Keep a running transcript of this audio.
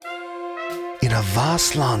In a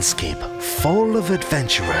vast landscape full of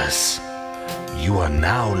adventurers, you are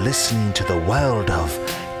now listening to the world of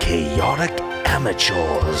chaotic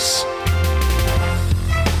amateurs.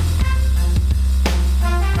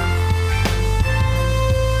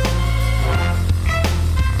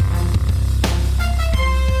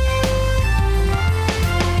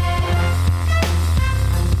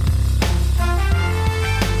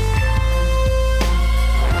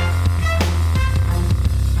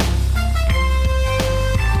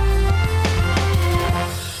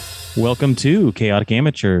 Welcome to Chaotic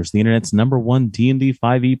Amateurs, the internet's #1 D&D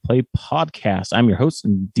 5e play podcast. I'm your host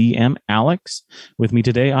and DM, Alex. With me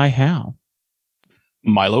today, I have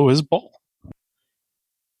Milo is Ball.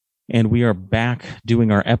 And we are back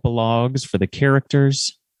doing our epilogues for the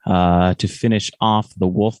characters to finish off the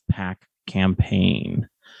Wolfpack campaign.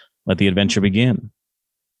 Let the adventure begin.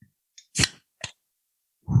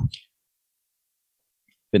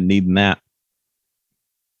 Been needing that.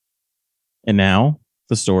 And now,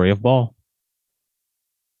 the story of Ball.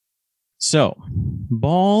 So,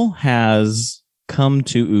 Ball has come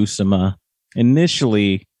to Usama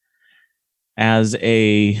initially as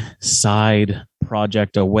a side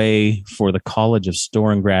project, a way for the College of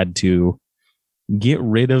Storengrad to get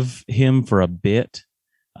rid of him for a bit,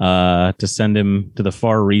 to send him to the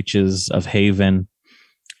far reaches of Haven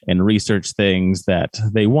and research things that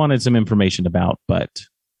they wanted some information about, but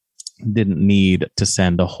didn't need to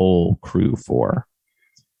send a whole crew for.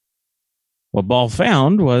 What Ball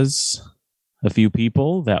found was a few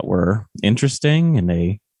people that were interesting in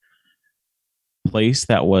a place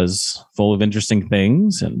that was full of interesting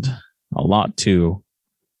things and a lot to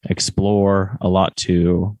explore, a lot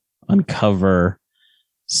to uncover,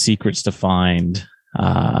 secrets to find,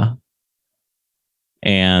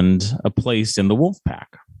 and a place in the Wolfpack.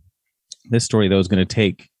 This story, though, is going to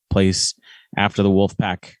take place after the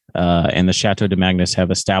Wolfpack and the Chateau de Magnus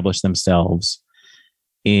have established themselves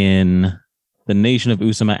in the nation of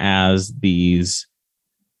Usama as these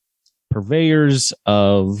purveyors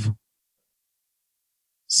of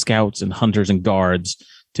scouts and hunters and guards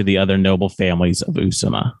to the other noble families of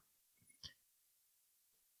Usama.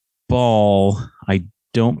 Ball, I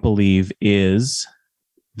don't believe, is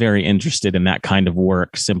very interested in that kind of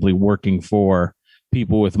work, simply working for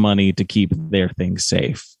people with money to keep their things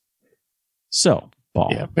safe. So, Ball.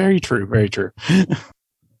 Yeah, very true, very true.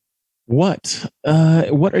 What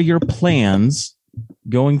are your plans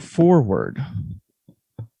going forward?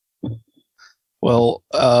 Well,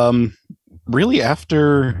 really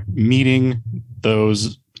after meeting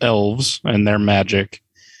those elves and their magic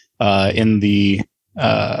in the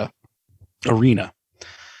arena,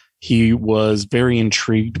 he was very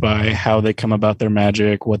intrigued by how they come about their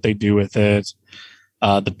magic, what they do with it,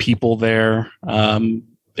 the people there.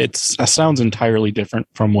 It sounds entirely different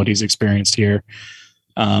from what he's experienced here.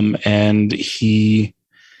 And he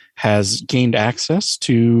has gained access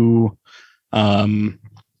to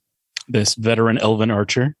this veteran elven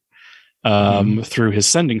archer through his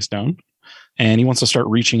sending stone. And he wants to start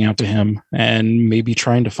reaching out to him and maybe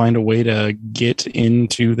trying to find a way to get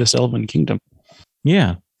into this elven kingdom.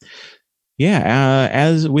 Yeah. Yeah.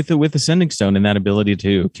 As with the sending stone and that ability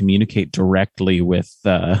to communicate directly with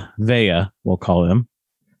Vea, we'll call him,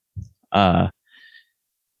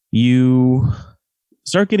 you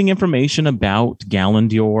start getting information about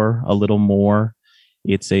Galandior a little more.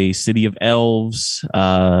 It's a city of elves,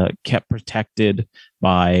 kept protected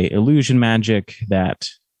by illusion magic that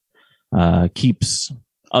keeps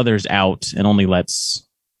others out and only lets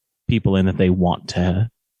people in that they want to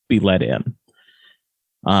be let in.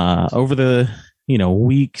 Over the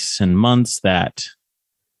weeks and months that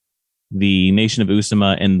the nation of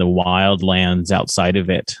Usama and the wild lands outside of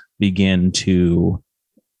it begin to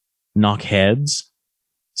knock heads,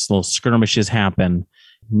 little skirmishes happen,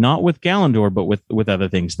 not with Galandor, but with other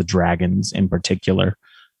things. The dragons in particular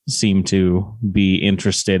seem to be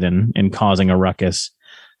interested in causing a ruckus.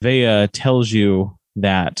 Vea tells you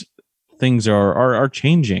that things are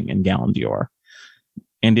changing in Galandior.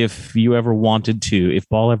 And if Ball ever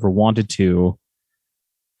wanted to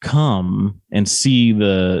come and see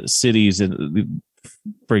the cities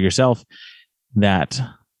for yourself, that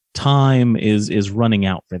time is running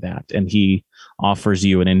out for that. And he offers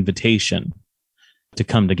you an invitation to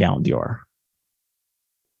come to Galandior.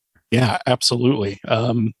 Yeah, absolutely.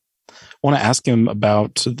 I want to ask him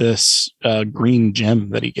about this green gem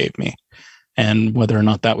that he gave me and whether or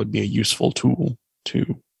not that would be a useful tool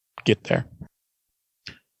to get there.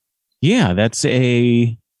 Yeah, that's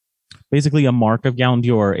basically a mark of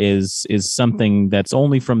Galandior is something that's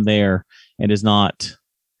only from there and is not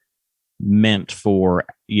meant for,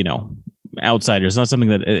 outsiders. It's not something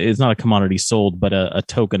that it's not a commodity sold, but a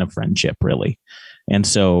token of friendship, really. And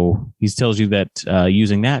so he tells you that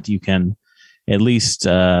using that, you can at least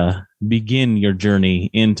begin your journey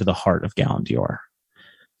into the heart of Galandior.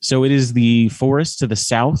 So it is the forest to the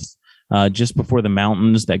south, just before the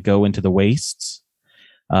mountains that go into the wastes.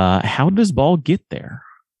 How does Ball get there?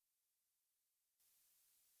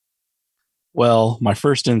 Well, my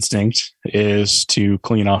first instinct is to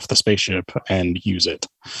clean off the spaceship and use it.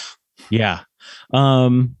 Yeah.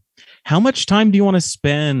 How much time do you want to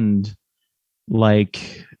spend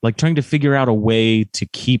like trying to figure out a way to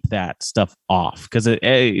keep that stuff off? Because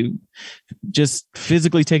just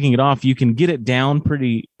physically taking it off, you can get it down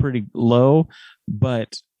pretty low,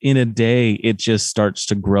 but in a day it just starts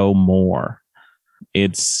to grow more.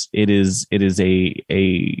 It is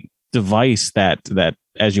a device that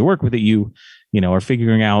as you work with it, you are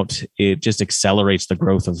figuring out it just accelerates the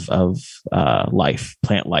growth of life,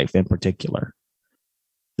 plant life in particular.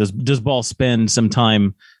 Does Ball spend some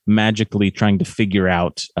time magically trying to figure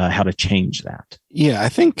out how to change that? Yeah, I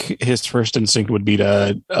think his first instinct would be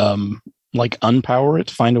to unpower it,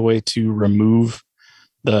 find a way to remove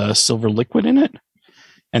the silver liquid in it,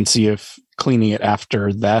 and see if cleaning it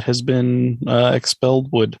after that has been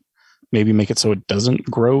expelled would maybe make it so it doesn't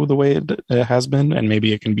grow the way it has been, and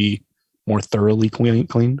maybe it can be more thoroughly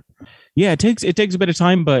cleaned. Yeah, it takes a bit of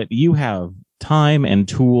time, but you have time and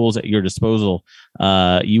tools at your disposal.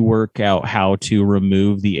 You work out how to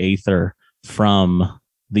remove the aether from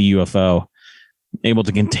the UFO, able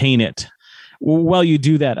to contain it. While you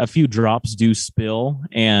do that, a few drops do spill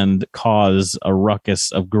and cause a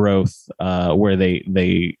ruckus of growth where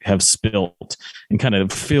they have spilt and kind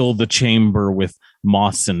of fill the chamber with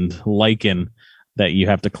moss and lichen that you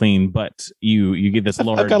have to clean. But you get this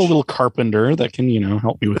large. I've got a little carpenter that can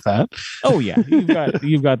help me with that. Oh yeah,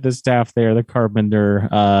 you've got the staff there. The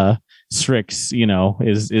carpenter Strix,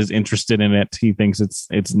 is interested in it. He thinks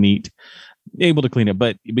it's neat. Able to clean it,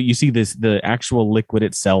 but you see the actual liquid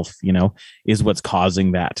itself is what's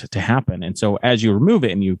causing that to happen. And so as you remove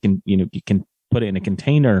it and you can put it in a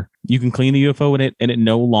container, you can clean the UFO in it, and it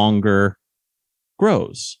no longer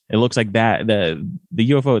grows. It looks like that the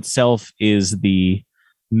UFO itself is the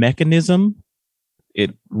mechanism.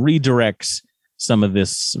 It redirects some of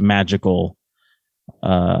this magical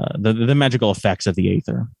the magical effects of the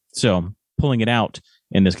aether. So pulling it out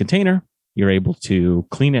in this container, you're able to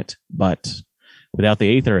clean it, but without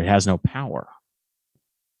the aether, it has no power.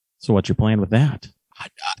 So what's your plan with that?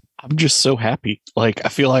 I'm just so happy. I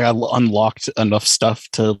feel like I unlocked enough stuff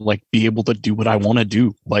to be able to do what I want to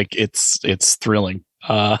do. It's thrilling.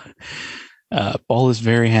 Ball is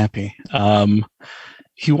very happy.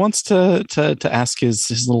 He wants to ask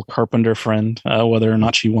his little carpenter friend whether or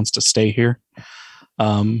not she wants to stay here.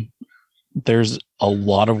 There's a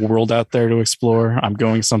lot of world out there to explore. I'm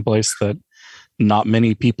going someplace that not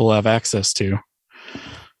many people have access to.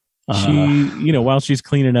 She, while she's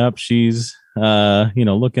cleaning up, she's,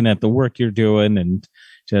 looking at the work you're doing, and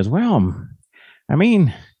she says, well, I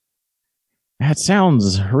mean, that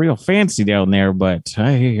sounds real fancy down there, but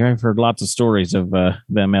I've heard lots of stories of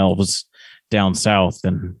them elves down south,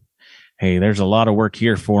 and hey, there's a lot of work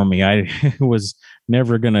here for me. I was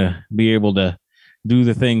never going to be able to do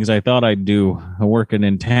the things I thought I'd do working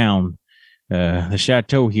in town. The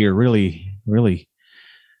chateau here really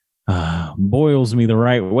boils me the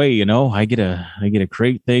right way. I get to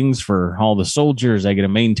create things for all the soldiers. I get to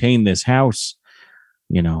maintain this house.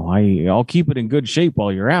 I'll keep it in good shape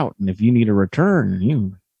while you're out. And if you need a return,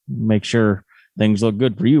 you make sure things look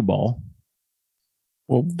good for you, Ball.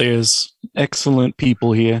 Well, there's excellent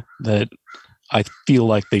people here that I feel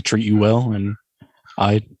like they treat you well, and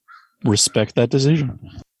I respect that decision.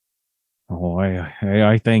 Oh,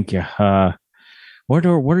 I thank you. What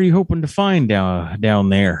are you hoping to find down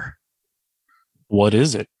there? What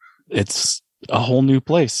is it? It's a whole new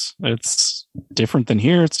place. It's different than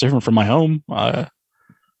here. It's different from my home. I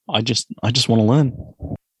just want to learn.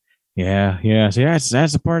 Yeah. See, that's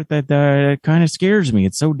the part that kind of scares me.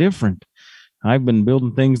 It's so different. I've been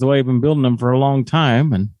building things the way I've been building them for a long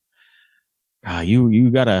time, and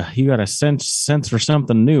you got a sense for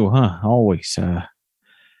something new, huh? Always.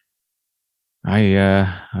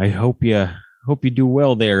 I hope you do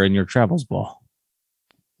well there in your travels, Ball.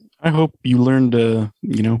 I hope you learn to,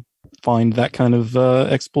 find that kind of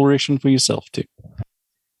exploration for yourself too.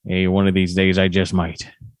 Hey, one of these days I just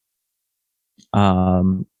might.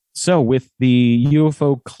 So with the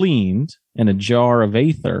UFO cleaned and a jar of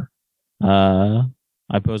aether,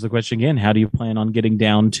 I pose the question again: how do you plan on getting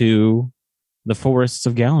down to the forests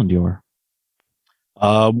of Galandior?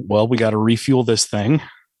 Well, we got to refuel this thing.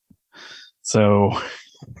 So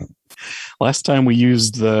last time we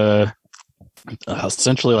used the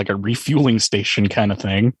essentially like a refueling station kind of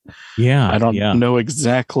thing. Yeah. I don't yeah. know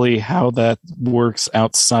exactly how that works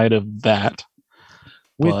outside of that.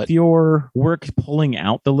 With But your work pulling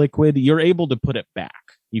out the liquid, you're able to put it back.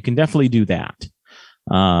 You can definitely do that.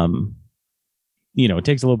 It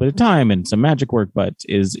takes a little bit of time and some magic work, but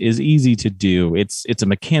is easy to do. It's a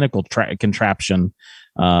mechanical contraption.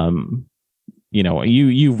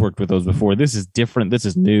 You've worked with those before. This is different. This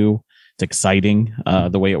is new. It's exciting.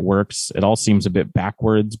 The way it works. It all seems a bit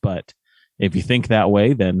backwards, but if you think that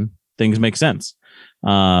way, then things make sense.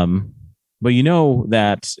 But you know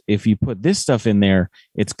that if you put this stuff in there,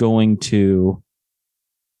 it's going to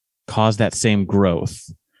cause that same growth.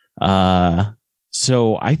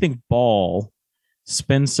 So I think Ball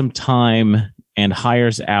spends some time and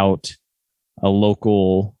hires out a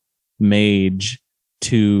local mage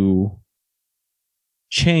to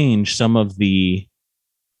change some of the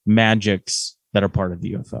magics that are part of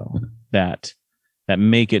the UFO that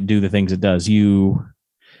make it do the things it does. You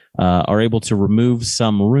are able to remove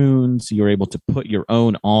some runes. You're able to put your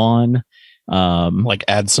own on. Like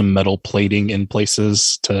add some metal plating in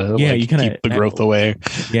places to you kinda, keep the growth away.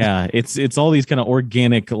 Yeah, it's all these kind of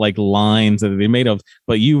organic like lines that they made of,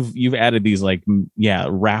 but you've added these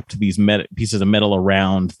wrapped these pieces of metal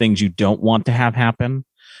around things you don't want to have happen,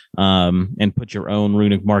 and put your own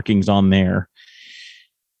runic markings on there.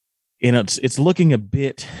 And it's looking a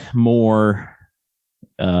bit more,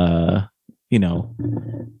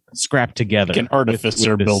 scrapped together. Like an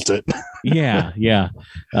artificer built it. Yeah.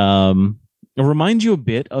 It reminds you a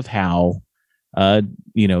bit of how, the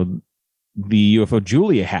UFO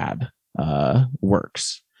Julia had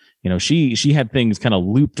works. She had things kind of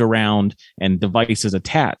looped around and devices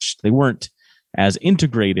attached. They weren't as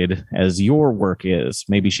integrated as your work is.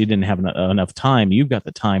 Maybe she didn't have enough time. You've got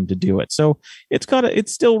the time to do it. So it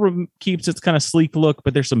still keeps its kind of sleek look,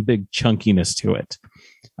 but there's some big chunkiness to it.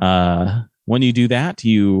 When you do that,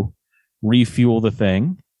 you refuel the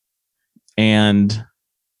thing and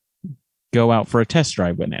go out for a test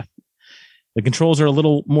drive with it. The controls are a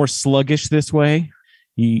little more sluggish this way.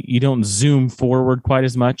 You don't zoom forward quite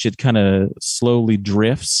as much. It kind of slowly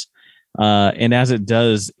drifts. And as it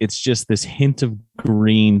does, it's just this hint of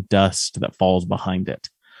green dust that falls behind it.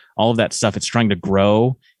 All of that stuff it's trying to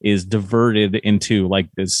grow is diverted into like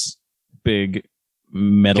this big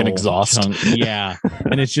metal exhaust. chunk. Yeah.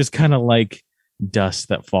 And it's just kind of like dust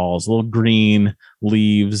that falls, little green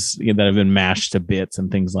leaves that have been mashed to bits and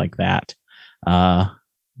things like that.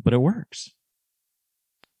 But it works.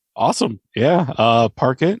 Awesome. Yeah.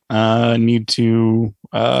 Park it. Need to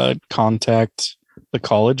contact the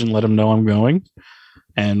college and let them know I'm going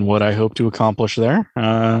and what I hope to accomplish there.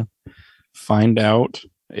 Find out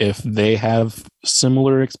if they have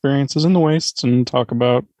similar experiences in the Waste and talk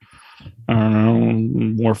about, I don't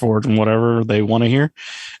know, Warforged and whatever they want to hear.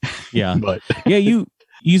 Yeah. But yeah, you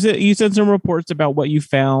said some reports about what you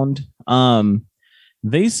found.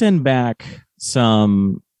 They send back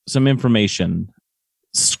some information,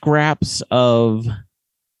 scraps of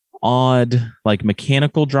odd like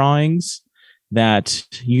mechanical drawings that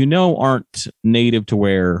aren't native to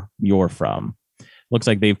where you're from. Looks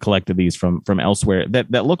like they've collected these from elsewhere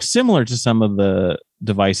that look similar to some of the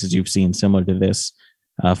devices you've seen, similar to this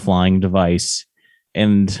flying device,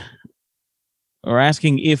 and are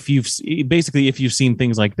asking if you've seen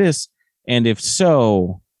things like this, and if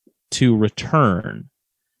so, to return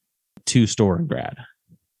to Storengrad.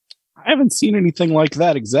 I haven't seen anything like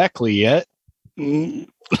that exactly yet.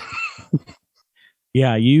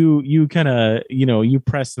 Yeah, you kind of you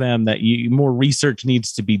press them that more research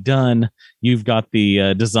needs to be done. You've got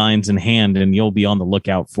the designs in hand, and you'll be on the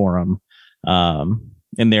lookout for them.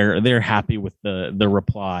 And they're happy with the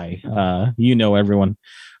reply. Everyone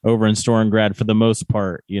over in Storengrad for the most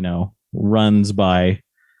part, runs by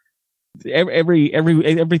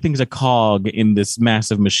everything's a cog in this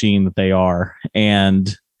massive machine that they are,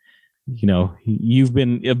 and you've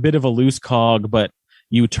been a bit of a loose cog, but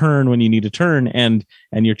you turn when you need to turn, and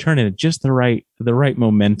you're turning at just the right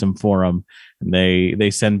momentum for them. And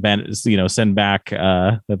they send back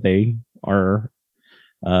that they are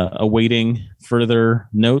awaiting further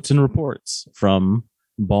notes and reports from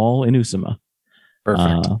Ball and Usama.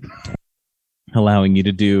 Perfect. Allowing you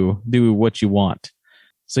to do what you want.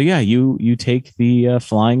 So yeah, you take the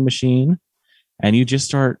flying machine and you just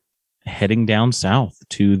start heading down south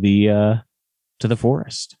to the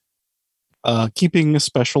forest. Keeping a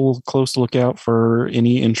special close lookout for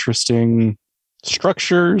any interesting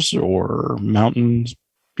structures or mountains,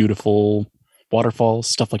 beautiful waterfalls,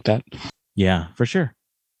 stuff like that. Yeah, for sure.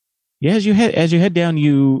 Yeah, as you head down,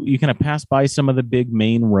 you kind of pass by some of the big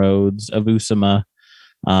main roads of Usama.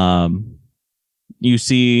 Um, you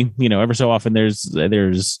see, ever so often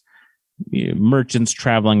there's merchants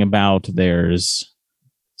traveling about. There's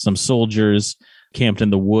some soldiers camped in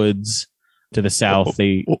the woods to the south.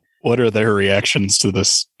 What are their reactions to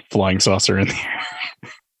this flying saucer in the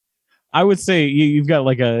air? I would say you've got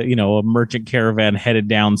like a merchant caravan headed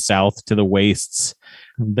down south to the wastes.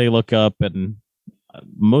 They look up, and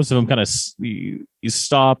most of them kind of you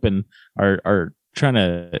stop and are trying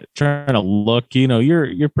to look.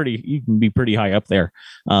 You're pretty. You can be pretty high up there.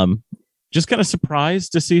 Just kind of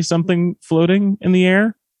surprised to see something floating in the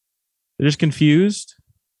air. They're just confused,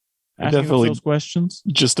 asking themselves questions.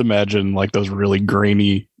 Just imagine like those really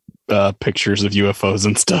grainy pictures of UFOs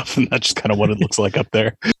and stuff, and that's just kind of what it looks like up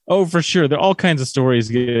there. Oh, for sure. There are all kinds of stories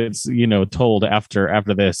gets told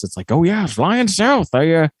after this. It's like, oh yeah, it's flying south.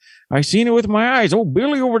 I seen it with my eyes. Oh,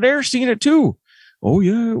 Billy over there seen it too. Oh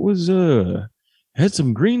yeah, it was had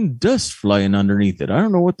some green dust flying underneath it. I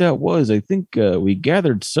don't know what that was. I think we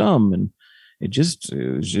gathered some, and it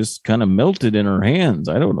was just kind of melted in our hands.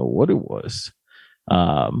 I don't know what it was.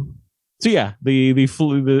 So yeah,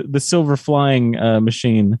 the silver flying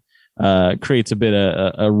machine creates a bit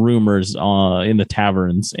of rumors in the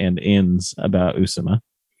taverns and inns about Usama.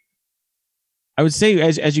 I would say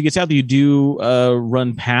as you get south, you do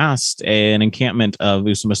run past an encampment of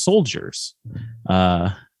Usama soldiers.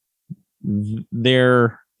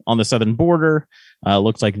 They're on the southern border.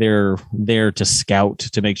 Looks like they're there to scout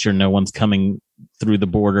to make sure no one's coming through the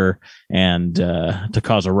border and to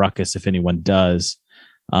cause a ruckus if anyone does.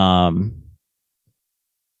 Some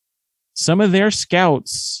of their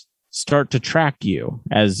scouts start to track you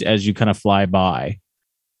as you kind of fly by,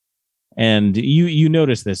 and you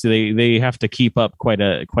notice this. They have to keep up quite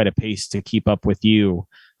a pace to keep up with you.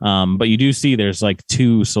 But you do see there's like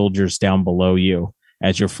 2 soldiers down below you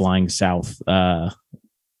as you're flying south,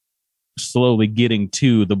 slowly getting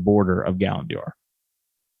to the border of Galandior.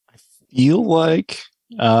 I feel like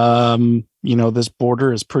this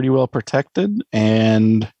border is pretty well protected,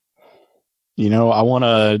 and I want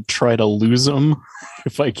to try to lose them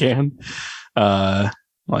if I can.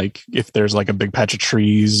 Like if there's like a big patch of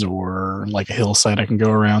trees or like a hillside I can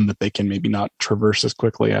go around that they can maybe not traverse as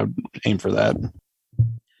quickly, I would aim for that.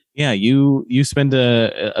 Yeah, you spend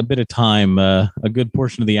a bit of time, a good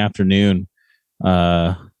portion of the afternoon,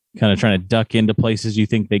 kind of trying to duck into places you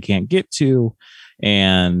think they can't get to,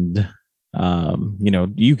 and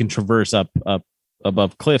you can traverse up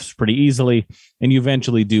above cliffs pretty easily, and you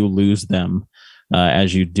eventually do lose them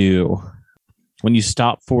as you do. When you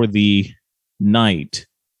stop for the night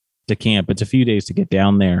to camp, it's a few days to get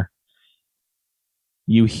down there.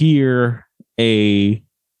 You hear a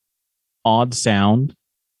odd sound,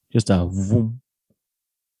 just a vroom.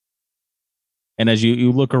 And as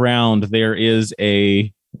you look around, there is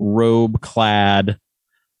a robe-clad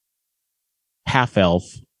half-elf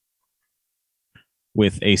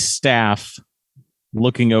with a staff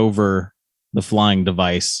looking over the flying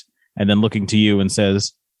device and then looking to you and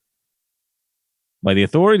says, "By the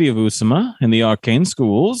authority of Usama and the arcane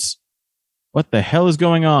schools, what the hell is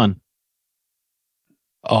going on?"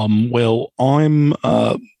 Well, I'm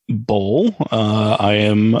Bol. I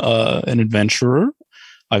am an adventurer.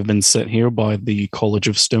 I've been sent here by the College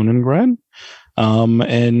of Stonengrad,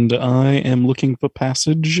 and I am looking for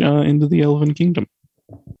passage into the Elven Kingdom.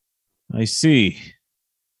 I see.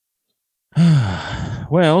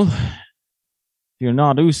 Well, if you're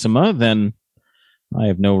not Usama, then I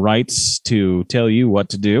have no rights to tell you what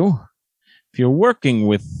to do. If you're working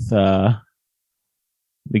with the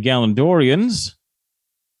Galandorians,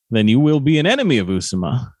 then you will be an enemy of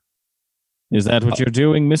Usama. Is that what you're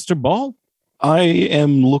doing, Mr. Ball? I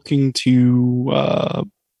am looking to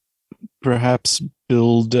perhaps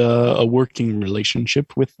build a working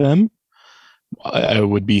relationship with them. I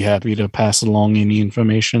would be happy to pass along any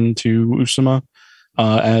information to Usama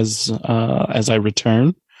as I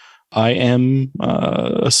return. I am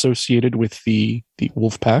associated with the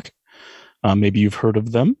Wolf Pack. Maybe you've heard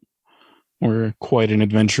of them. We're quite an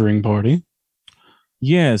adventuring party.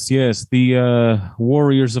 Yes. The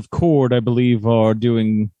Warriors of Cord, I believe, are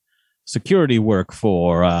doing security work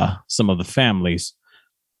for some of the families.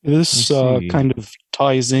 This kind of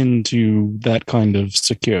ties into that kind of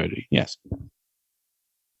security, yes.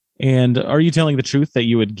 And are you telling the truth that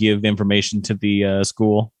you would give information to the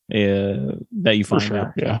school that you find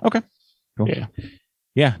out? Yeah. Okay. Cool. Yeah.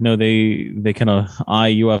 Yeah. No, they kind of eye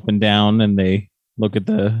you up and down, and they look at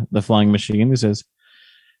the flying machine. Who says,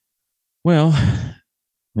 "Well,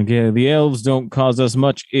 again, the elves don't cause us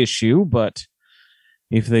much issue, but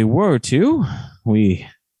if they were to, we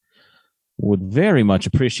would very much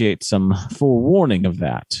appreciate some forewarning of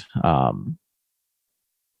that.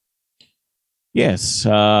 Yes,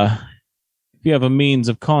 if you have a means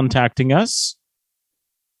of contacting us,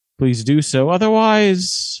 please do so.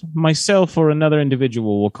 Otherwise, myself or another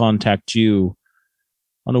individual will contact you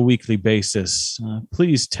on a weekly basis.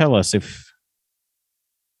 Please tell us if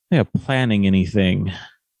they are planning anything.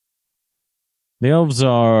 The elves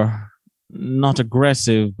are not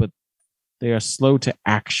aggressive, but they are slow to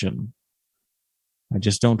action. I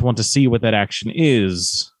just don't want to see what that action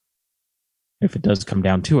is, if it does come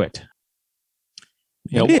down to it.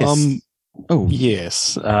 Yeah, yes.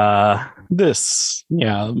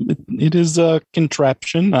 It is a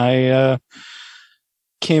contraption I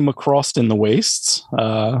came across in the wastes.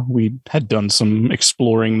 We had done some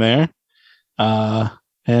exploring there,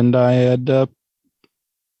 and I had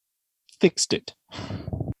fixed it.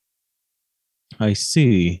 I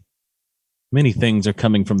see. Many things are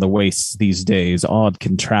coming from the wastes these days, odd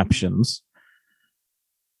contraptions.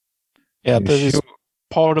 Yeah, that is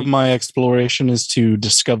part of my exploration, is to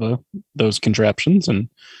discover those contraptions and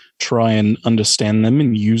try and understand them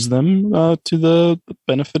and use them to the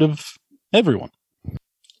benefit of everyone.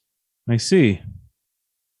 I see.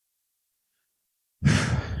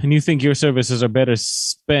 And you think your services are better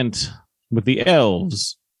spent with the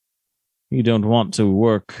elves? You don't want to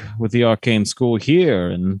work with the arcane school here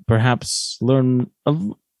and perhaps learn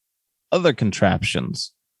of other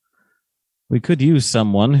contraptions. We could use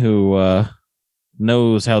someone who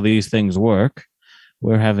knows how these things work.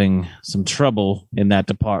 We're having some trouble in that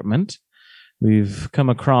department. We've come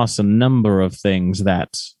across a number of things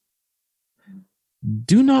that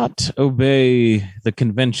do not obey the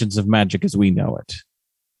conventions of magic as we know it.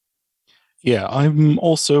 Yeah, I'm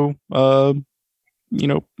also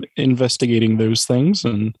investigating those things,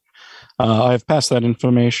 and I've passed that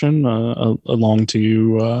information along to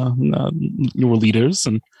your leaders,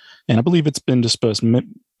 and I believe it's been dispersed.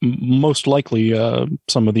 Most likely,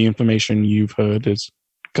 some of the information you've heard has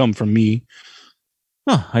come from me.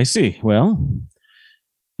 Oh, I see. Well,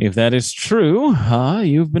 if that is true,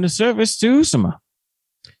 you've been a service to Usama.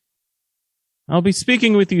 I'll be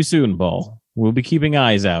speaking with you soon, Ball. We'll be keeping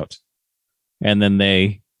eyes out. And then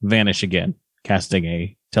they vanish again, casting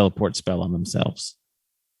a teleport spell on themselves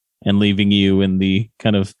and leaving you in the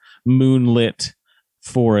kind of moonlit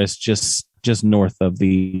forest just north of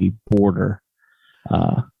the border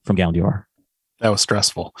from Galandior. That was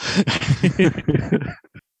stressful.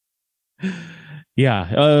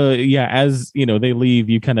 Yeah. As you know, they leave.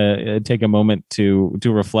 You kind of take a moment to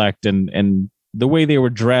reflect, and the way they were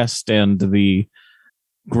dressed and the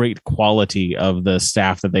great quality of the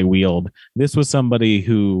staff that they wield. This was somebody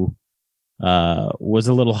who was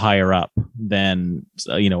a little higher up than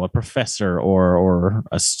a professor or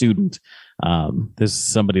a student. This is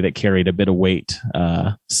somebody that carried a bit of weight,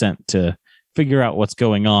 sent to figure out what's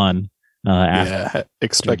going on.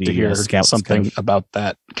 Expect to hear something about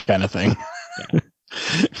that kind of thing. Yeah.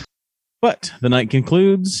 But the night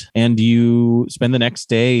concludes, and you spend the next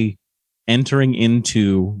day entering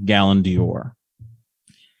into Galandior.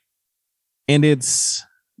 And it's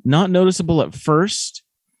not noticeable at first,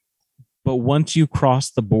 but once you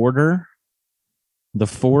cross the border, the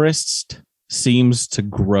forest seems to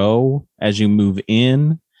grow as you move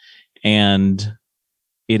in, and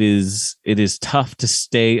it is tough to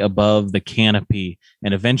stay above the canopy,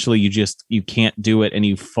 and eventually you can't do it, and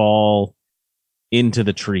you fall into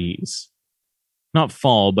the trees. Not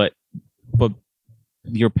fall, but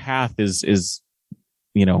your path is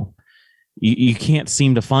you can't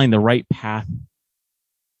seem to find the right path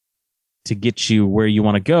to get you where you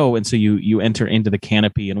want to go, and so you enter into the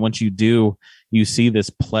canopy, and once you do, you see this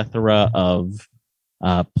plethora of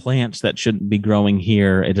plants that shouldn't be growing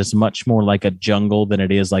here. It is much more like a jungle than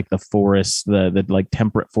it is like the forest, the like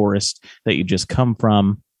temperate forest that you just come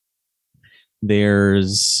from.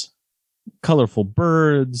 There's colorful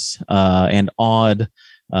birds and odd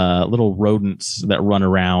little rodents that run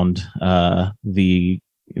around the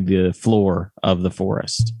floor of the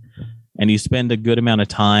forest. And you spend a good amount of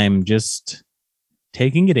time just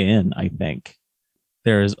taking it in, I think.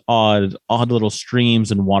 There's odd little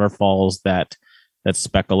streams and waterfalls that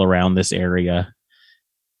speckle around this area.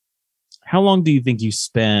 How long do you think you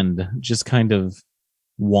spend just kind of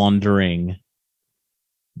wandering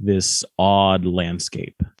this odd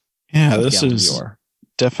landscape? Yeah, this is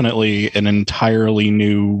definitely an entirely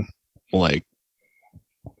new,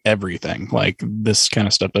 everything. This kind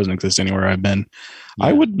of stuff doesn't exist anywhere I've been. Yeah.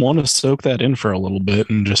 I would want to soak that in for a little bit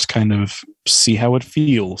and just kind of see how it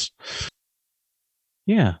feels.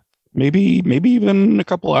 Yeah. Maybe even a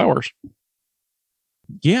couple hours.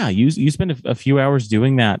 Yeah, you spend a few hours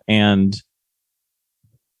doing that, and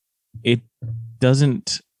it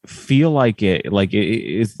doesn't feel like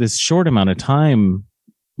it's this short amount of time,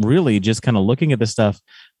 really just kind of looking at the stuff,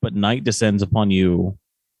 but night descends upon you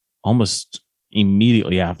almost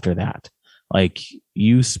immediately after that. Like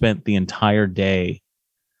you spent the entire day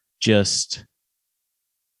just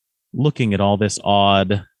looking at all this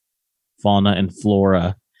odd fauna and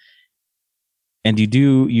flora, and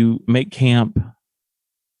you make camp.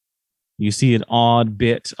 You see an odd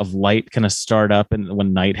bit of light kind of start up, and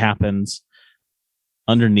when night happens,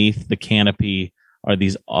 underneath the canopy are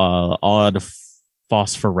these odd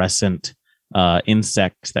phosphorescent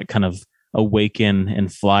insects that kind of awaken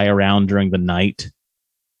and fly around during the night.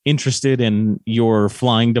 Interested in your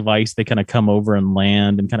flying device, they kind of come over and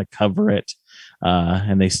land and kind of cover it,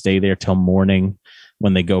 and they stay there till morning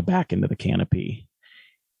when they go back into the canopy.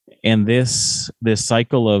 And this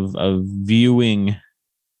cycle of viewing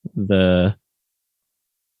the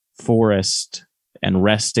forest and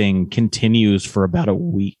resting continues for about a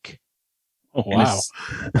week. Oh, wow.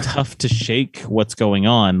 It's tough to shake what's going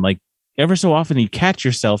on. Like ever so often you catch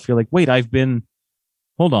yourself, you're like, wait, I've been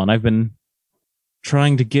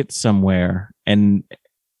trying to get somewhere. And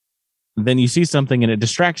then you see something and it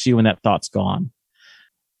distracts you and that thought's gone.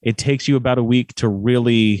 It takes you about a week to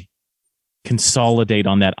really consolidate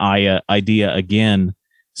on that idea again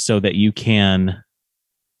so that you can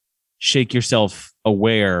shake yourself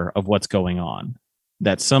aware of what's going on,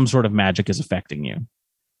 that some sort of magic is affecting you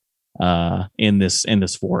in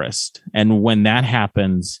this forest. And when that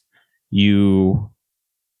happens, what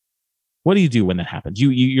do you do when that happens?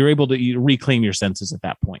 You're able to reclaim your senses at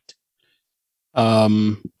that point. I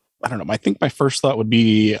don't know. I think my first thought would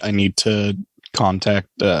be I need to contact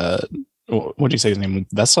what did you say his name?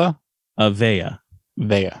 Vesa? Vea.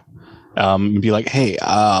 Be like, hey,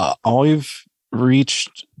 I've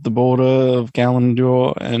reached the border of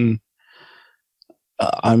Galandur, and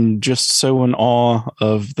I'm just so in awe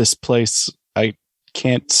of this place. I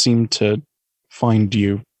can't seem to find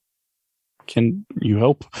you. Can you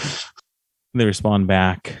help? They respond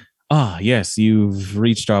back, yes, you've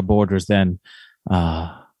reached our borders then.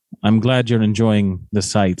 I'm glad you're enjoying the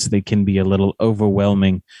sights. They can be a little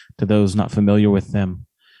overwhelming to those not familiar with them.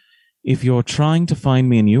 If you're trying to find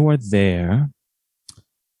me and you are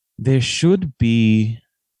there should be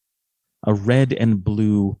a red and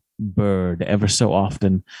blue bird ever so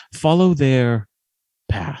often. Follow their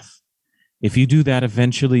path. If you do that,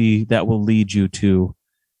 eventually that will lead you to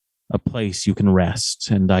a place you can rest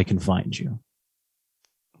and I can find you.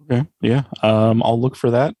 Okay. Yeah. I'll look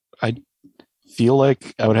for that. I feel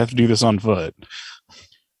like I would have to do this on foot.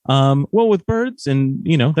 Well, with birds and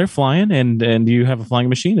they're flying and you have a flying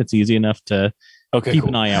machine, it's easy enough to keep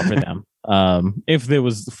an eye out for them. If it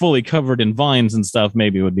was fully covered in vines and stuff,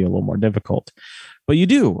 maybe it would be a little more difficult. But you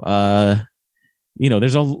do.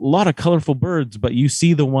 There's a lot of colorful birds, but you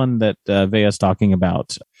see the one that Vea's talking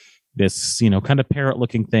about. This, kind of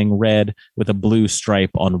parrot-looking thing, red with a blue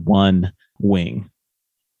stripe on one wing.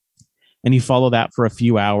 And you follow that for a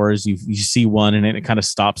few hours. You see one and it kind of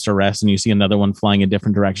stops to rest, and you see another one flying a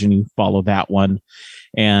different direction. You follow that one.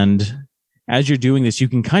 And as you're doing this, you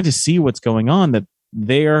can kind of see what's going on, that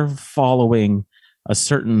they're following a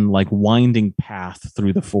certain like winding path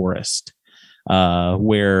through the forest,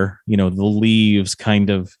 where, the leaves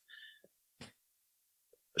kind of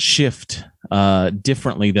shift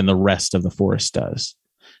differently than the rest of the forest does.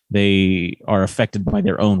 They are affected by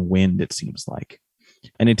their own wind, it seems like.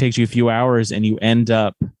 And it takes you a few hours and you end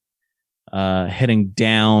up heading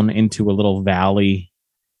down into a little valley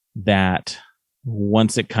that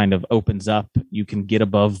once it kind of opens up, you can get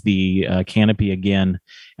above the canopy again.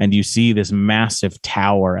 And you see this massive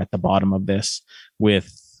tower at the bottom of this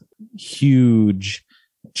with huge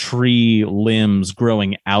tree limbs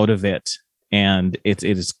growing out of it. And it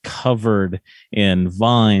is covered in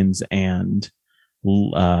vines and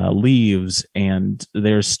leaves, and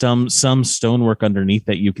there's some stonework underneath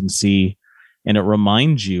that you can see, and it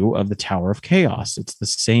reminds you of the Tower of Chaos. It's the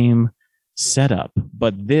same setup,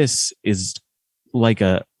 but this is like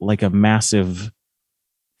a massive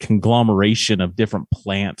conglomeration of different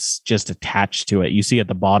plants just attached to it. You see at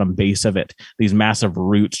the bottom base of it, these massive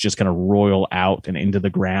roots just kind of roil out and into the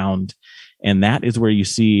ground. And that is where you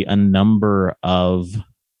see a number of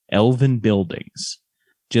elven buildings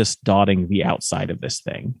just dotting the outside of this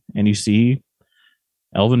thing. And you see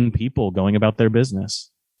elven people going about their business.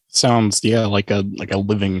 Sounds, like a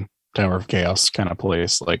living Tower of Chaos kind of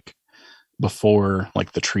place, like before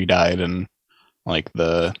like the tree died and like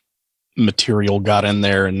the material got in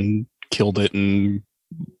there and killed it and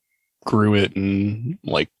grew it and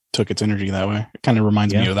like took its energy that way. It kind of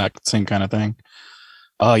reminds me of that same kind of thing.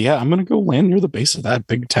 Yeah, I'm gonna go land near the base of that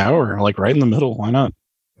big tower, like right in the middle. Why not?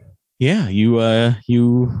 Yeah,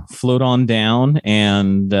 you float on down,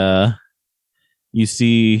 and you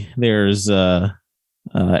see there's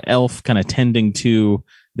elf kind of tending to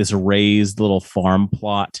this raised little farm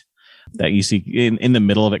plot that you see in the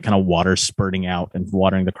middle of it, kind of water spurting out and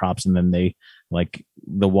watering the crops, and then they like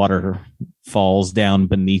the water falls down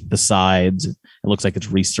beneath the sides. It looks like it's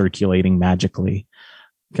recirculating magically.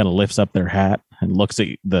 Kind of lifts up their hat and looks at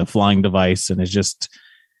the flying device and is just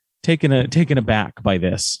taken aback by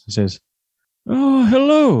this. He says, "Oh,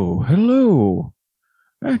 hello.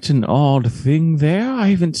 That's an odd thing there. I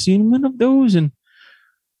haven't seen one of those in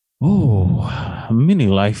many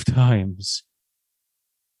lifetimes.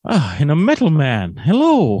 And a metal man.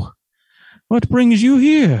 Hello. What brings you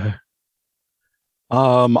here?"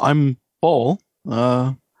 I'm Paul.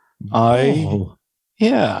 I Oh,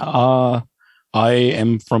 yeah. I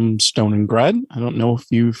am from Stonengrad. I don't know if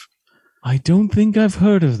you've. I don't think I've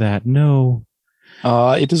heard of that. No.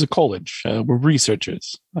 It is a college. We're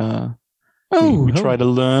researchers. Oh, we try to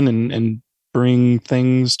learn and bring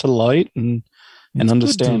things to light and it's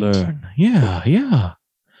understand. good to learn. Yeah.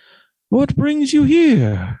 What brings you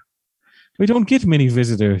here? We don't get many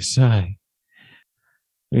visitors. The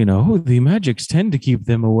magics tend to keep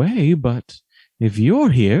them away, but if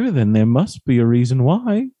you're here, then there must be a reason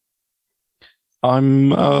why.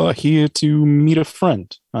 I'm here to meet a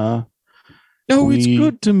friend. It's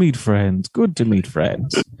good to meet friends. Good to meet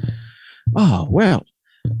friends. Well,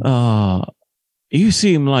 you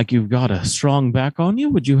seem like you've got a strong back on you.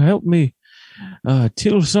 Would you help me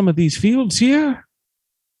till some of these fields here?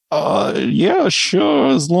 Yeah, sure.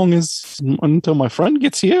 As long as until my friend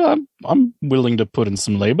gets here, I'm willing to put in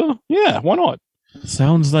some labor. Yeah, why not?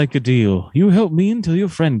 Sounds like a deal. You help me until your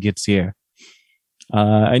friend gets here.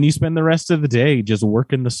 And you spend the rest of the day just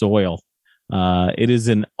working the soil. It is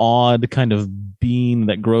an odd kind of bean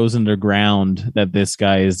that grows underground that this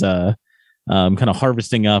guy is kind of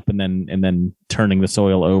harvesting up and then turning the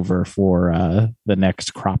soil over for the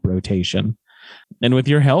next crop rotation. And with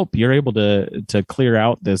your help, you're able to clear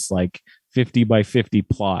out this like 50 by 50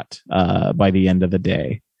 plot by the end of the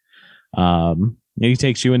day. He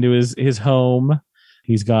takes you into his home.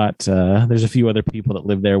 He's got there's a few other people that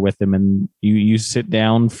live there with him, and you sit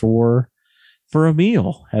down for a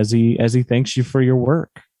meal as he thanks you for your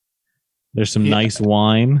work. There's some nice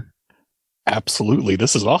wine. Absolutely,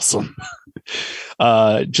 this is awesome.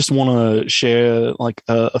 Just want to share like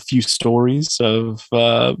a few stories of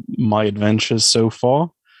my adventures so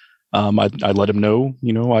far. I let him know,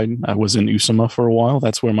 I was in Usama for a while.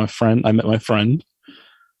 That's where I met my friend,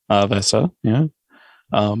 Vesa. Yeah.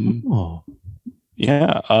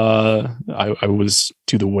 Yeah. I was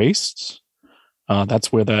to the Wastes.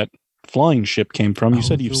 That's where that flying ship came from. You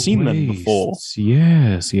said you've seen them before.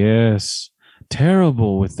 Yes.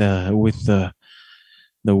 Terrible with the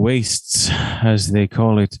wastes, as they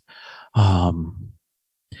call it.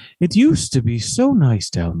 It used to be so nice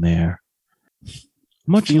down there.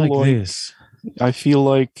 Much like this. I feel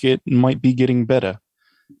like it might be getting better.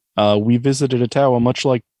 We visited a tower much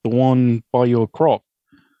like the one by your crop,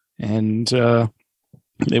 and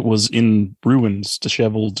it was in ruins,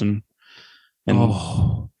 disheveled and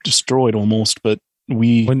destroyed almost. But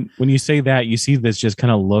when you say that, you see this just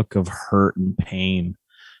kind of look of hurt and pain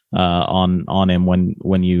on him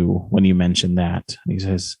when you mention that. He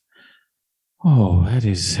says, "Oh, that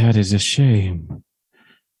is a shame.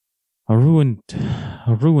 A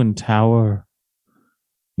ruined tower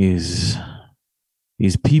is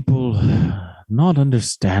people not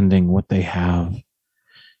understanding what they have.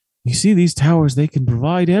 You see, these towers, they can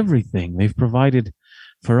provide everything. They've provided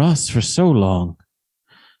for us for so long.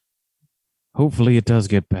 Hopefully it does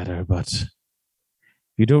get better, but if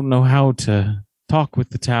you don't know how to talk with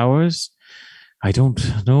the towers, I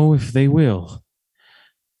don't know if they will.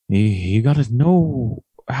 You got to know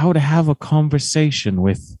how to have a conversation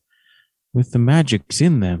with the magics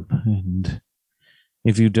in them, and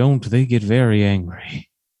if you don't, they get very angry."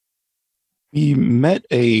 We met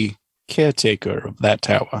a caretaker of that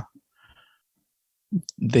tower.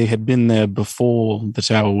 They had been there before the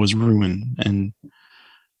tower was ruined, and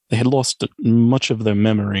they had lost much of their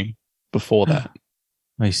memory before that.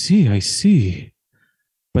 I see.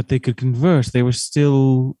 But they could converse. They were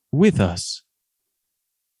still with us.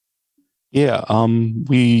 Yeah,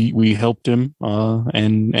 we helped him,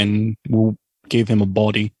 and we gave him a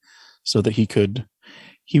body so that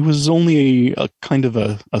he was only a kind of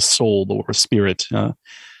a soul or a spirit.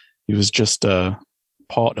 He was just a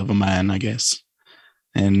part of a man, I guess.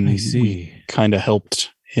 And I see. We kind of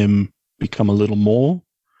helped him become a little more.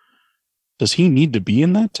 Does he need to be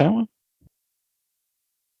in that tower?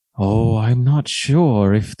 Oh, I'm not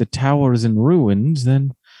sure. If the tower is in ruins,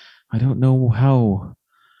 then I don't know how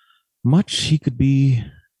much he could be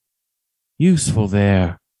useful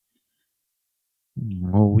there.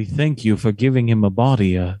 Oh, we thank you for giving him a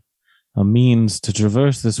body, a means to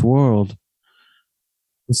traverse this world.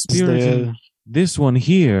 The Is spirit in there this one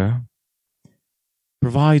here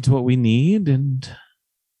provides what we need, and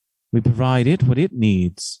we provide it what it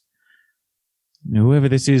needs. Whoever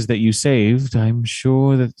this is that you saved, I'm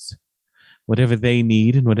sure that whatever they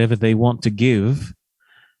need and whatever they want to give,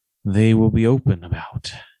 they will be open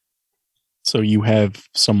about. so you have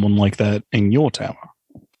someone like that in your tower?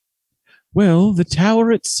 Well, the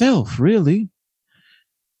tower itself, really.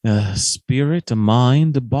 A spirit, a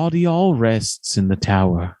mind, a body, all rests in the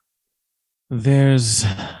tower. There's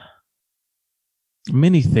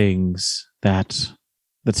many things that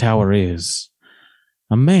the tower is.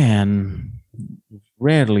 A man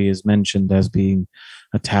rarely is mentioned as being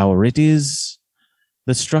a tower. It is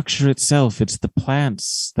the structure itself, it's the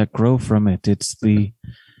plants that grow from it, it's the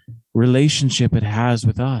relationship it has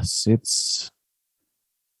with us. It's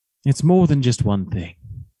more than just one thing.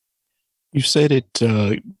 You said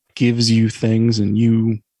it gives you things and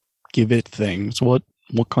you give it things. What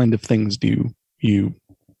kind of things do you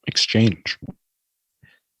exchange?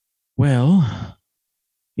 Well,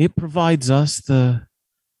 it provides us the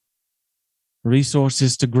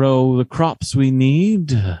resources to grow the crops we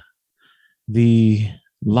need, the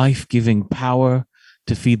life-giving power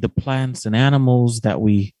to feed the plants and animals that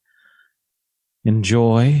we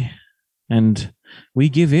enjoy, and we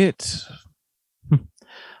give it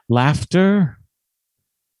laughter,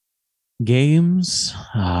 games,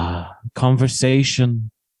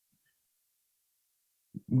 conversation,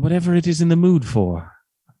 whatever it is in the mood for.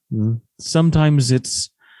 Sometimes it's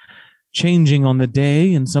changing on the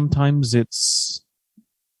day, and sometimes it's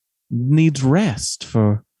needs rest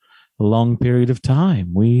for a long period of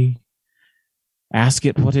time. We ask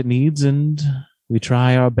it what it needs, and we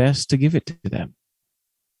try our best to give it to them.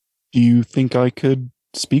 Do you think I could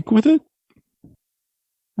speak with it?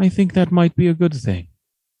 I think that might be a good thing.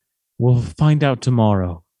 We'll find out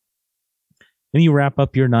tomorrow. Then you wrap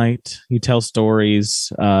up your night. You tell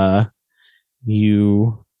stories.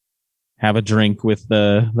 You have a drink with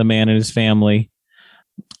the man and his family.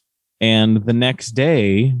 And the next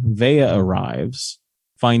day, Vea arrives,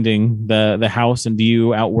 finding the house and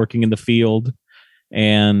you out working in the field,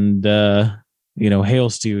 and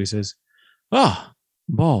hails to you. He says, "Ah,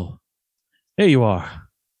 Ball, there you are."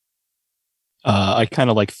 I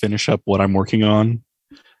kind of like finish up what I'm working on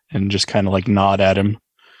and just kind of like nod at him.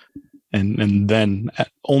 And then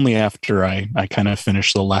only after I kind of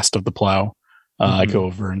finish the last of the plow, I go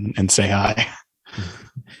over and say hi.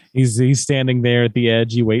 He's standing there at the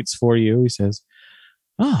edge. He waits for you. He says,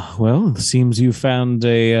 "Ah, well, it seems you found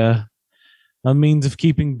a means of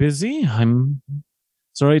keeping busy. I'm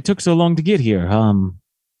sorry it took so long to get here. I'm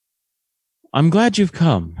glad you've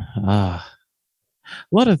come. A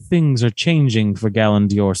lot of things are changing for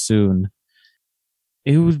Galandior soon.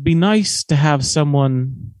 It would be nice to have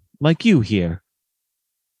someone like you here.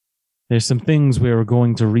 There's some things we were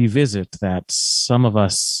going to revisit that some of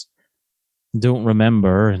us don't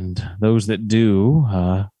remember, and those that do,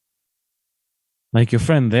 like your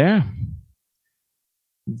friend there,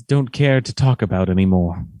 don't care to talk about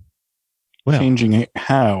anymore." Well, Changing it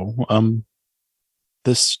how?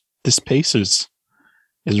 This pace is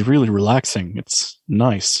really relaxing. It's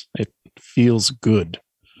nice. It feels good.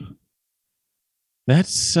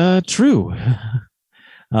 that's true.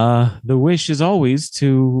 The wish is always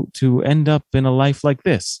to end up in a life like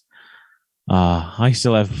this. I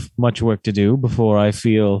still have much work to do before I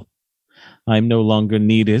feel I'm no longer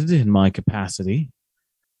needed in my capacity.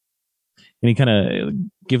 And he kind of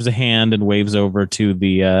gives a hand and waves over to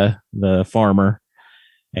the farmer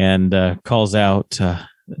and calls out,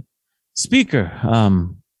 "Speaker,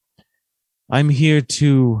 I'm here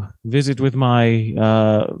to visit with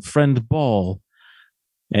my friend Ball."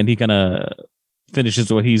 And he kind of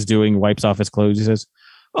finishes what he's doing, wipes off his clothes. He says,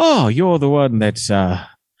 "Oh, you're the one that's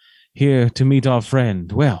here to meet our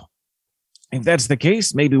friend. Well, if that's the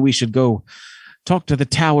case, maybe we should go talk to the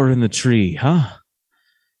tower in the tree, huh?"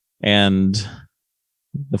 And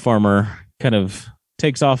the farmer kind of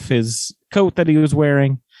takes off his coat that he was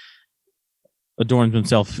wearing, adorns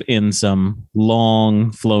himself in some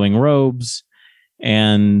long flowing robes,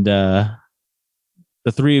 and the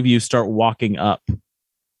three of you start walking up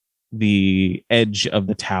the edge of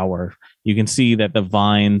the tower. You can see that the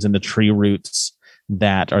vines and the tree roots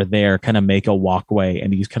that are there kind of make a walkway,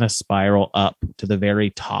 and you kind of spiral up to the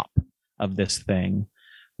very top of this thing,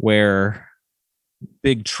 where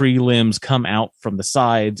big tree limbs come out from the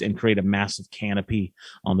sides and create a massive canopy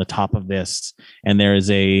on the top of this. And there is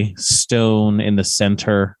a stone in the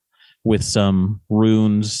center with some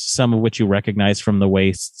runes, some of which you recognize from the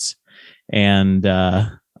wastes, and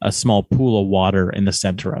a small pool of water in the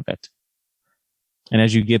center of it. And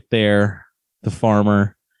as you get there, the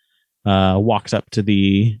farmer walks up to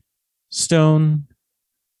the stone,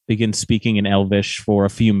 begins speaking in Elvish for a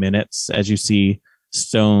few minutes as you see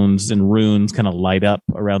stones and runes kind of light up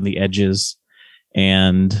around the edges.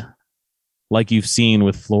 And like you've seen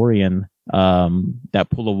with Florian, that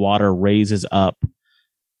pool of water raises up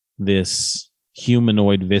this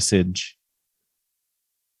humanoid visage.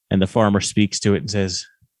 And the farmer speaks to it and says,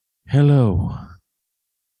 "Hello.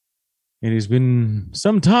 It has been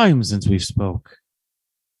some time since we spoke.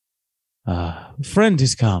 A friend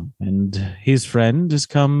has come, and his friend has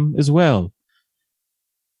come as well.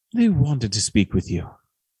 They wanted to speak with you.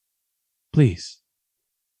 Please."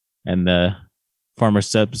 And the farmer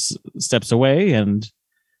steps away, and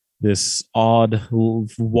this odd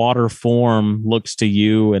water form looks to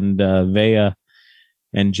you and Vea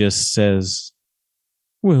and just says,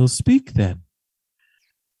 "We'll speak then."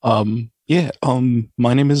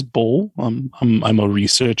 My name is Bull. I'm a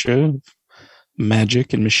researcher of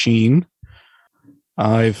magic and machine.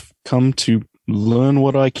 I've come to learn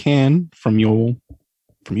what I can from you,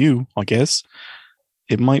 I guess.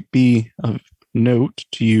 It might be of note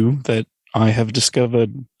to you that I have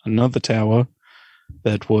discovered another tower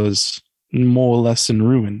that was more or less in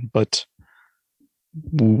ruin, but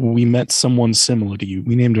we met someone similar to you.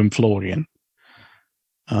 We named him Florian.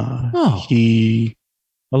 He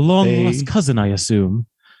A long-lost cousin, I assume.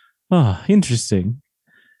 Ah, interesting.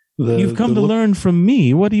 You've come to learn from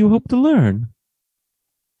me. What do you hope to learn?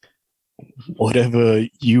 Whatever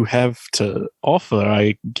you have to offer,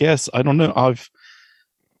 I guess. I don't know.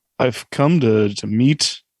 I've come to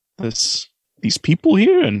meet these people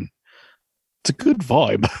here, and it's a good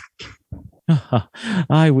vibe.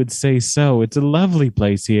 I would say so. It's a lovely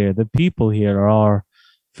place here. The people here are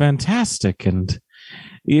fantastic, and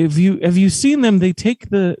have you seen them? They take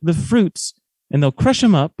the fruits and they'll crush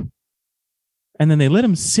them up, and then they let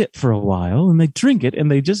them sit for a while, and they drink it,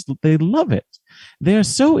 and they love it. They're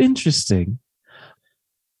so interesting.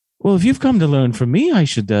 Well, if you've come to learn from me, I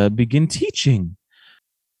should begin teaching.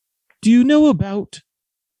 Do you know about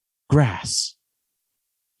grass?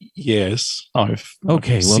 Yes,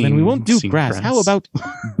 Okay, well then we won't do grass. How about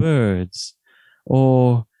birds?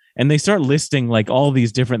 And they start listing like all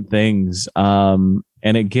these different things. And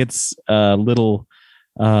it gets a little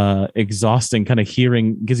exhausting kind of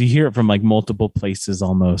hearing, because you hear it from like multiple places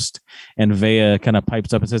almost. And Vea kind of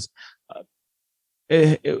pipes up and says,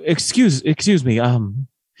 excuse me,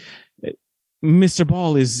 Mr.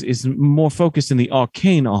 Ball is more focused in the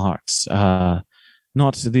arcane arts,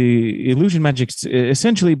 not the illusion magics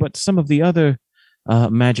essentially, but some of the other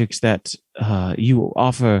magics that you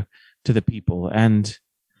offer to the people. And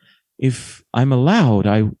if I'm allowed,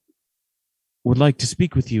 I would like to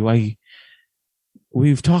speak with you.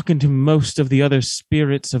 We've talked to most of the other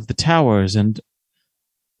spirits of the towers, and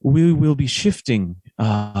we will be shifting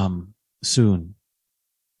soon.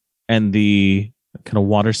 And the kind of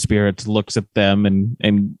water spirit looks at them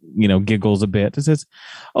and giggles a bit and says,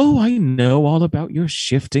 "Oh, I know all about your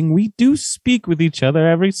shifting. We do speak with each other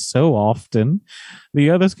every so often. The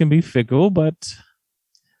others can be fickle, but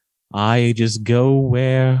I just go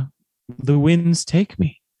where the winds take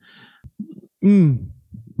me."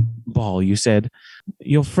 Ball, you said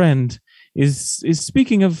your friend is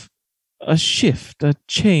speaking of a shift, a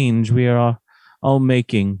change we are all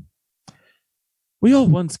making. We all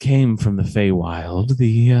once came from the Feywild,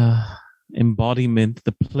 the embodiment,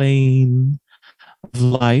 the plane of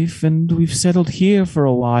life, and we've settled here for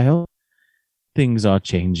a while. Things are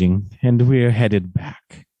changing, and we're headed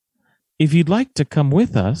back. If you'd like to come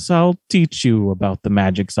with us, I'll teach you about the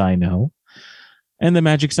magics I know, and the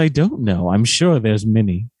magics I don't know. I'm sure there's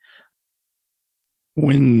many.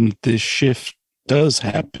 When this shift does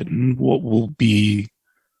happen, what will be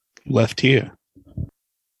left here?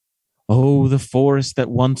 Oh, the forest that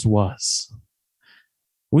once was.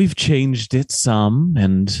 We've changed it some,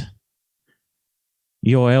 and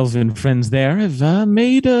your elven friends there have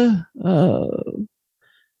made a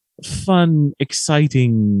fun,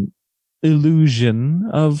 exciting illusion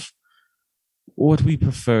of what we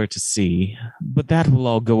prefer to see. But that will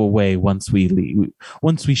all go away once we leave,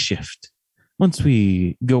 once we shift, once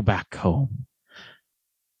we go back home.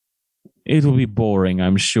 It'll be boring,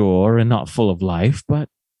 I'm sure, and not full of life, but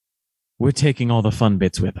we're taking all the fun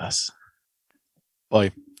bits with us.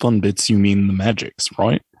 By fun bits, you mean the magics,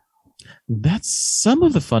 right? That's some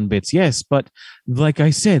of the fun bits, yes. But like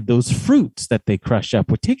I said, those fruits that they crush up,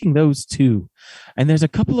 we're taking those too. And there's a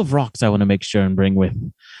couple of rocks I want to make sure and bring with.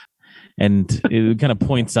 And it kind of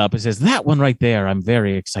points up. It says, that one right there, I'm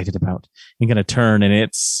very excited about. You're going to turn, and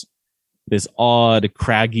it's this odd,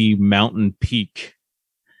 craggy mountain peak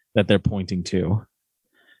that they're pointing to.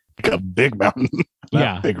 Like a big mountain.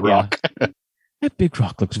 Big rock. Yeah. That big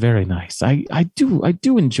rock looks very nice. I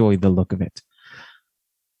do enjoy the look of it.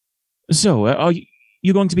 So, are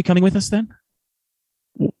you going to be coming with us then?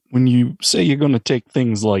 When you say you're going to take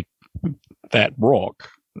things like that rock,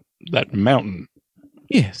 that mountain,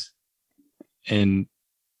 Yes. and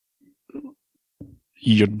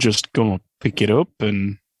you're just going to pick it up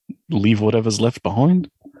and leave whatever's left behind?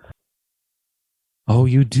 Oh,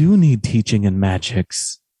 you do need teaching and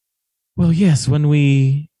magics. Well, yes, when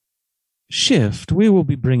we shift, we will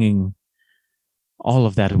be bringing all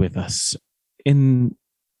of that with us. In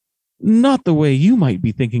not the way you might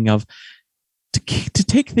be thinking of, to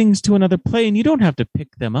take things to another plane. You don't have to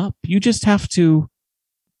pick them up. You just have to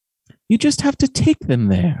take them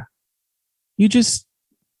there. You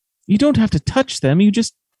don't have to touch them. You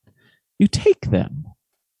take them.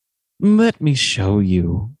 Let me show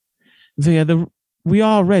you. Vea, we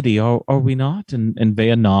are ready, are we not? And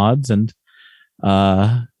Vea nods, and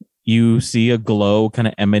you see a glow kind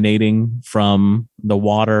of emanating from the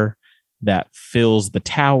water that fills the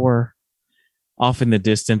tower. Off in the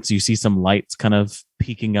distance, you see some lights kind of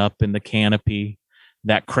peeking up in the canopy.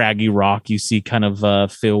 That craggy rock you see kind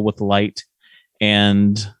of fill with light,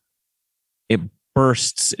 and it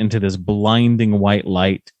bursts into this blinding white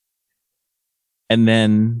light and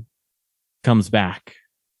then comes back.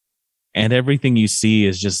 And everything you see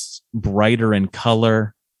is just brighter in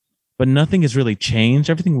color, but nothing has really changed.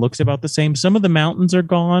 Everything looks about the same. Some of the mountains are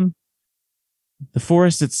gone. The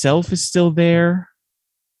forest itself is still there.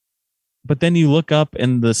 But then you look up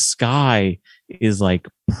and the sky is like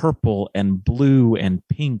purple and blue and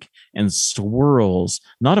pink and swirls,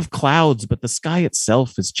 not of clouds, but the sky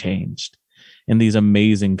itself has changed in these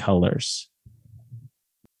amazing colors.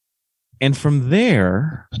 And from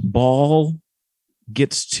there, Ball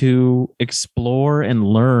gets to explore and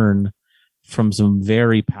learn from some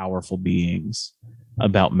very powerful beings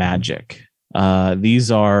about magic.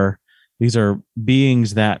 These are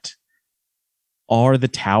beings that are the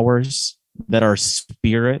towers, that are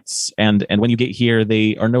spirits, and when you get here,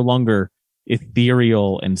 they are no longer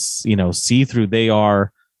ethereal and see-through. They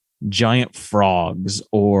are giant frogs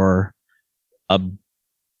or a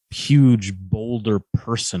huge boulder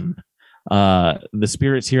person. The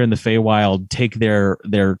spirits here in the Feywild take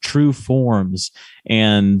their true forms,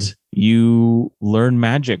 and you learn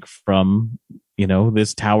magic from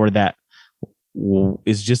this tower that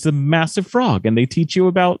is just a massive frog, and they teach you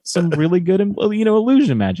about some really good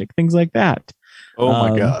illusion magic, things like that. Oh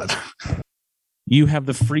my god. You have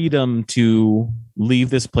the freedom to leave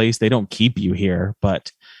this place. They don't keep you here,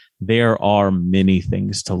 but there are many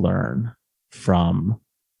things to learn from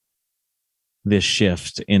this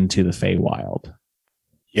shift into the Feywild.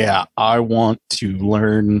 Yeah, I want to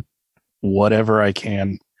learn whatever I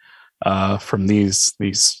can from these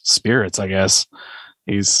spirits, I guess.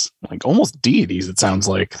 These like almost deities, it sounds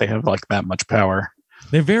like. They have like that much power.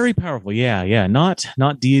 They're very powerful. Yeah. Not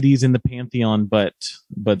deities in the pantheon, but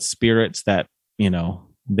spirits that,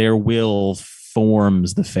 their will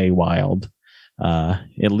forms the Feywild,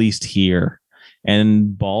 at least here.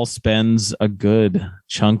 And Ball spends a good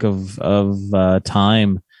chunk of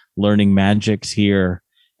time learning magics here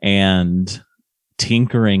and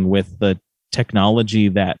tinkering with the technology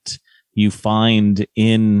that you find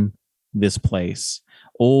in this place.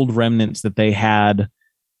 Old remnants that they had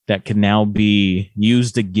that can now be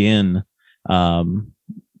used again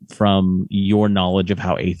from your knowledge of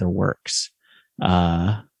how Aether works.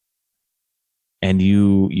 And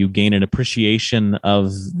you gain an appreciation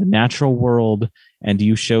of the natural world, and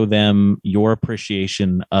you show them your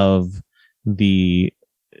appreciation of the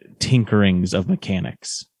tinkerings of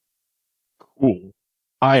mechanics. Cool.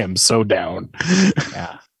 I am so down.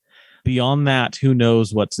 Yeah. Beyond that, who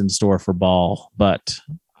knows what's in store for Ball, but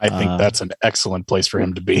I think that's an excellent place for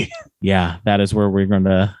him to be. Yeah, that is where we're going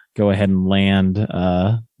to go ahead and land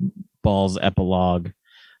Ball's epilogue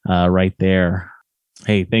right there.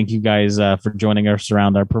 Hey, thank you guys for joining us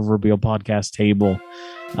around our proverbial podcast table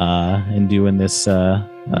and doing this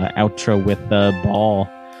outro with Ball.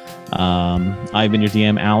 I've been your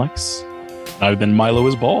DM, Alex. I've been Milo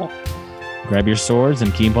as Ball. Grab your swords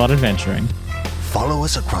and keep on adventuring. Follow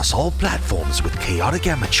us across all platforms with Chaotic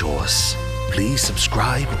Amateurs. Please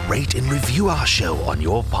subscribe, rate, and review our show on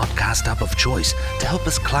your podcast app of choice to help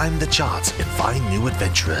us climb the charts and find new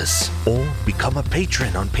adventurers. Or become a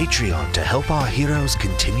patron on Patreon to help our heroes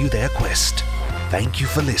continue their quest. Thank you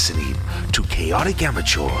for listening to Chaotic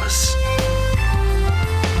Amateurs.